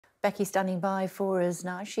Becky standing by for us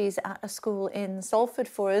now. She's at a school in Salford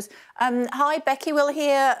for us. Hi, Becky. We'll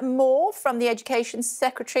hear more from the Education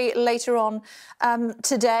Secretary later on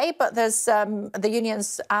today, but there's the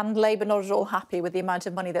unions and Labour not at all happy with the amount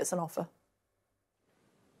of money that's on offer.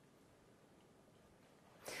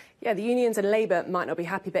 Yeah, the unions and Labour might not be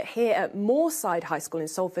happy, but here at Moorside High School in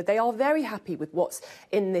Salford, they are very happy with what's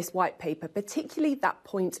in this white paper, particularly that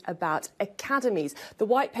point about academies. The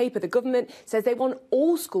white paper, the government says they want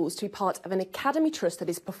all schools to be part of an academy trust that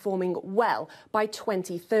is performing well by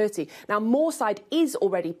 2030. Now, Moorside is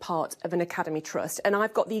already part of an academy trust, and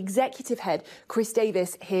I've got the executive head, Chris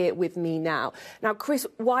Davis, here with me now. Now, Chris,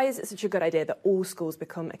 why is it such a good idea that all schools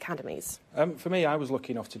become academies? For me, I was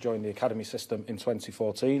lucky enough to join the academy system in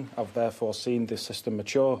 2014. I've therefore seen this system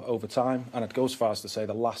mature over time, and I'd go as far as to say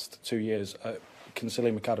the last 2 years at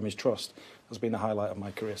Concilium Academies Trust has been the highlight of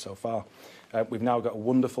my career so far. We've now got a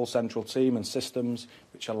wonderful central team and systems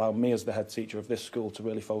which allow me as the head teacher of this school to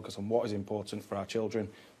really focus on what is important for our children,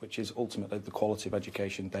 which is ultimately the quality of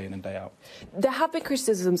education day in and day out. There have been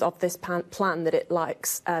criticisms of this plan that it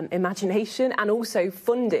lacks imagination and also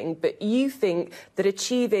funding, but you think that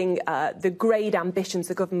achieving the grade ambitions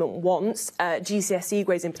the government wants, GCSE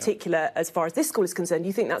grades in particular, as far as this school is concerned,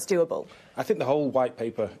 you think that's doable? I think the whole white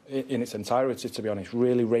paper in its entirety, to be honest,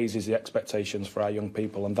 really raises the expectations for our young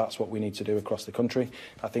people, and that's what we need to do across the country.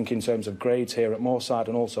 I think in terms of grades here at Moorside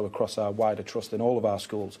and also across our wider trust in all of our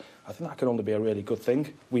schools, I think that can only be a really good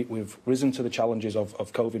thing. We've risen to the challenges of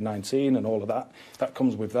COVID-19 and all of that. That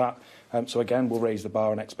comes with that. So again, we'll raise the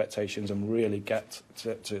bar on expectations and really get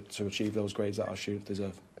to achieve those grades that our students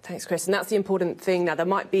deserve. Thanks, Chris. And that's the important thing now. There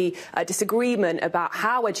might be a disagreement about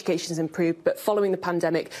how education has improved, but following the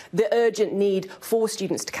pandemic, the urgent need for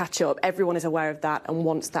students to catch up, everyone is aware of that and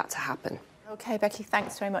wants that to happen. OK, Becky,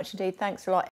 thanks very much indeed. Thanks a lot.